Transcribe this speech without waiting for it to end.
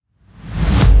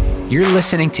You're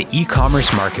listening to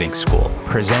E-commerce Marketing School,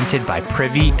 presented by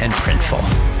Privy and Printful.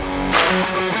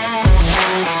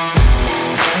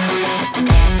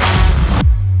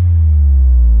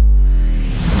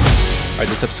 All right,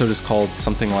 this episode is called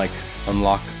something like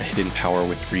Unlock a Hidden Power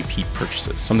with Repeat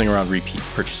Purchases, something around repeat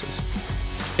purchases.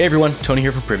 Hey everyone, Tony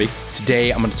here from Privy.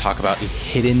 Today I'm going to talk about a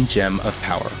hidden gem of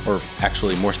power, or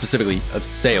actually more specifically of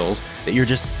sales, that you're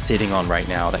just sitting on right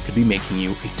now that could be making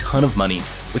you a ton of money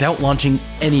without launching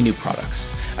any new products.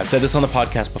 I've said this on the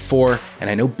podcast before, and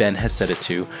I know Ben has said it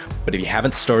too, but if you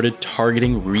haven't started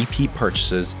targeting repeat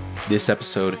purchases, this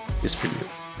episode is for you.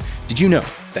 Did you know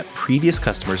that previous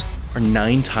customers are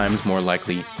 9 times more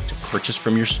likely to purchase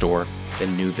from your store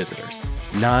than new visitors?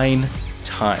 9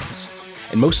 times.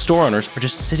 And most store owners are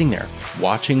just sitting there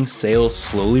watching sales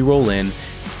slowly roll in,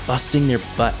 busting their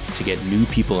butt to get new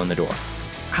people in the door.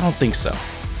 I don't think so.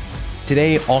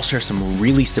 Today, I'll share some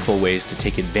really simple ways to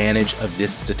take advantage of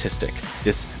this statistic,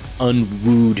 this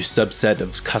unwooed subset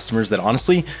of customers that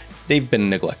honestly, they've been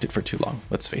neglected for too long.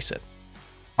 Let's face it.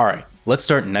 All right, let's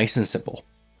start nice and simple.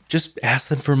 Just ask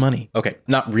them for money. Okay,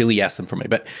 not really ask them for money,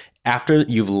 but after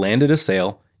you've landed a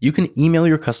sale, you can email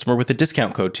your customer with a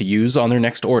discount code to use on their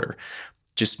next order.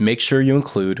 Just make sure you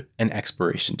include an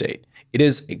expiration date. It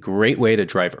is a great way to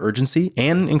drive urgency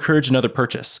and encourage another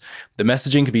purchase. The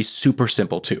messaging can be super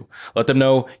simple too. Let them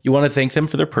know you want to thank them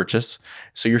for their purchase,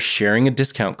 so you're sharing a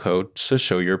discount code to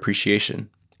show your appreciation.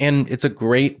 And it's a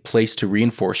great place to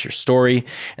reinforce your story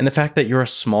and the fact that you're a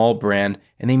small brand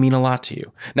and they mean a lot to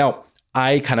you. Now,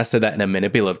 I kind of said that in a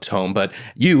manipulative tone, but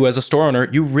you as a store owner,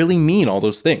 you really mean all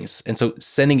those things. And so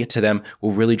sending it to them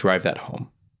will really drive that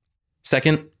home.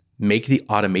 Second, make the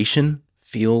automation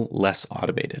feel less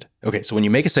automated. Okay, so when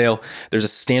you make a sale, there's a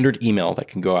standard email that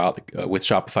can go out with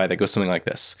Shopify that goes something like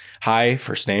this. Hi,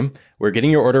 first name, we're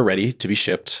getting your order ready to be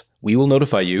shipped. We will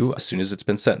notify you as soon as it's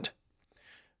been sent.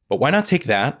 But why not take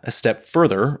that a step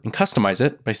further and customize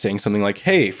it by saying something like,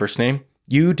 hey, first name,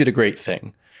 you did a great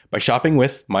thing. By shopping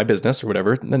with my business or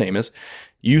whatever the name is,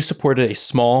 you supported a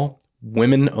small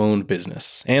women-owned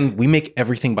business. And we make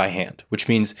everything by hand, which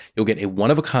means you'll get a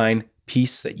one-of-a-kind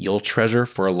piece that you'll treasure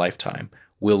for a lifetime.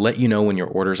 We'll let you know when your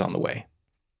order's on the way.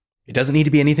 It doesn't need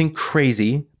to be anything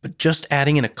crazy, but just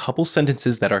adding in a couple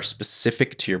sentences that are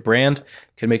specific to your brand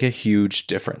can make a huge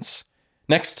difference.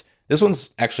 Next, this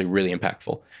one's actually really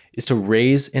impactful, is to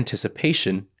raise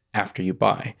anticipation after you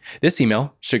buy. This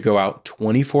email should go out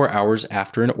 24 hours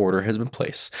after an order has been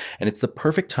placed, and it's the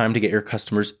perfect time to get your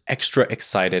customers extra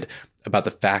excited about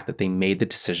the fact that they made the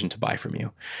decision to buy from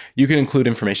you. You can include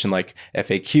information like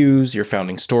FAQs, your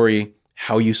founding story,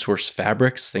 how you source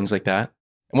fabrics, things like that.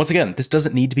 And once again, this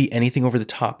doesn't need to be anything over the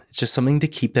top. It's just something to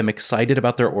keep them excited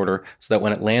about their order so that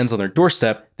when it lands on their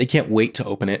doorstep, they can't wait to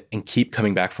open it and keep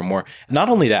coming back for more. And not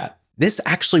only that, this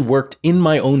actually worked in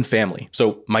my own family.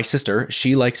 So my sister,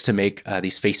 she likes to make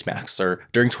these face masks, or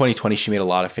during 2020, she made a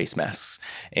lot of face masks.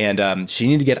 And she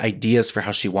needed to get ideas for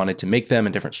how she wanted to make them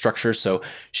in different structures. So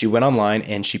she went online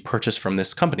and she purchased from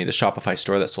this company, the Shopify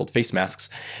store that sold face masks.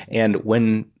 And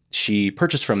when she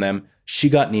purchased from them, she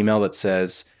got an email that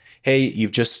says, hey,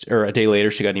 or a day later,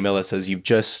 she got an email that says, you've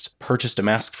just purchased a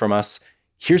mask from us.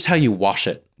 Here's how you wash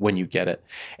it when you get it.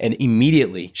 And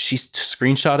immediately she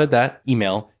screenshotted that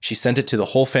email. She sent it to the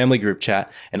whole family group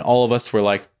chat. And all of us were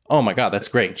like, oh my God, that's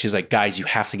great. She's like, guys, you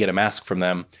have to get a mask from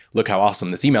them. Look how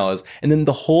awesome this email is. And then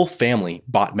the whole family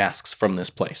bought masks from this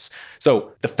place.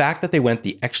 So the fact that they went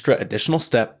the extra additional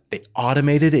step, they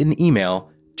automated an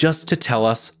email just to tell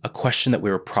us a question that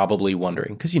we were probably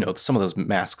wondering. Because, some of those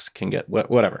masks can get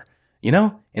whatever,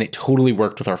 and it totally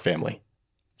worked with our family.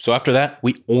 So after that,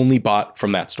 we only bought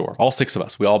from that store. All 6 of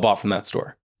us, we all bought from that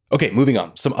store. Okay, moving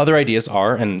on. Some other ideas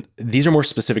are, and these are more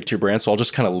specific to your brand, so I'll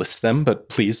just kind of list them, but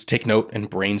please take note and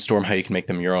brainstorm how you can make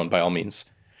them your own by all means.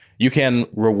 You can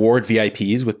reward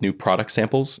VIPs with new product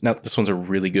samples. Now, this one's a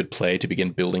really good play to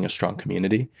begin building a strong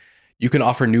community. You can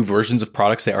offer new versions of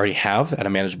products they already have at a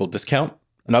manageable discount.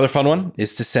 Another fun one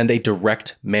is to send a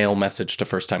direct mail message to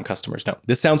first-time customers. Now,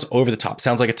 this sounds over the top,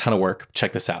 sounds like a ton of work.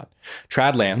 Check this out.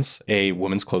 Tradlands, a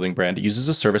women's clothing brand, uses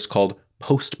a service called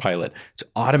Postpilot to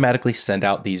automatically send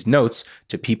out these notes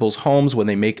to people's homes when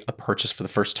they make a purchase for the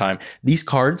first time. These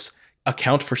cards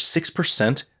account for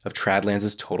 6% of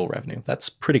Tradlands' total revenue. That's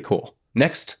pretty cool.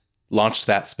 Next, launch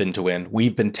that spin to win.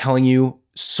 We've been telling you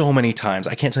so many times.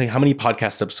 I can't tell you how many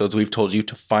podcast episodes we've told you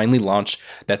to finally launch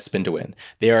that spin to win.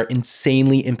 They are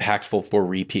insanely impactful for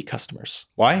repeat customers.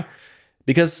 Why?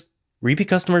 Because repeat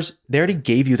customers, they already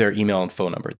gave you their email and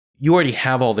phone number. you already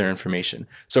have all their information.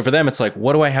 So for them, it's like,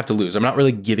 what do I have to lose? I'm not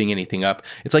really giving anything up.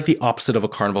 It's like the opposite of a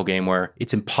carnival game where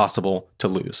it's impossible to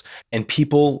lose. And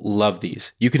people love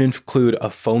these. You can include a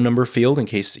phone number field in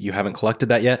case you haven't collected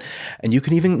that yet. And you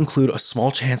can even include a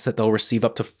small chance that they'll receive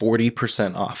up to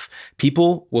 40% off.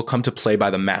 People will come to play by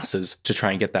the masses to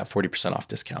try and get that 40% off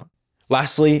discount.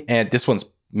 Lastly, and this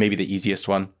one's maybe the easiest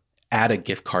one, add a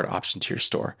gift card option to your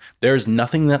store. There is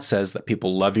nothing that says that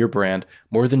people love your brand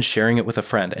more than sharing it with a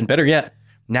friend. And better yet,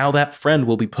 now that friend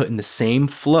will be put in the same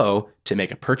flow to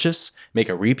make a purchase, make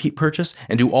a repeat purchase,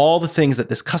 and do all the things that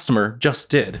this customer just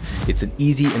did. It's an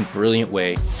easy and brilliant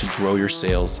way to grow your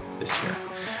sales this year.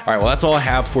 All right, well, that's all I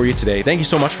have for you today. Thank you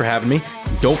so much for having me.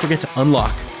 Don't forget to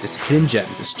unlock this hidden gem,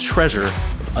 this treasure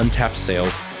of untapped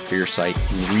sales for your site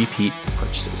and repeat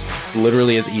purchases. It's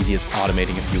literally as easy as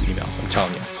automating a few emails, I'm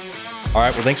telling you. All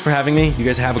right, well, thanks for having me. You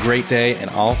guys have a great day, and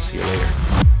I'll see you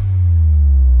later.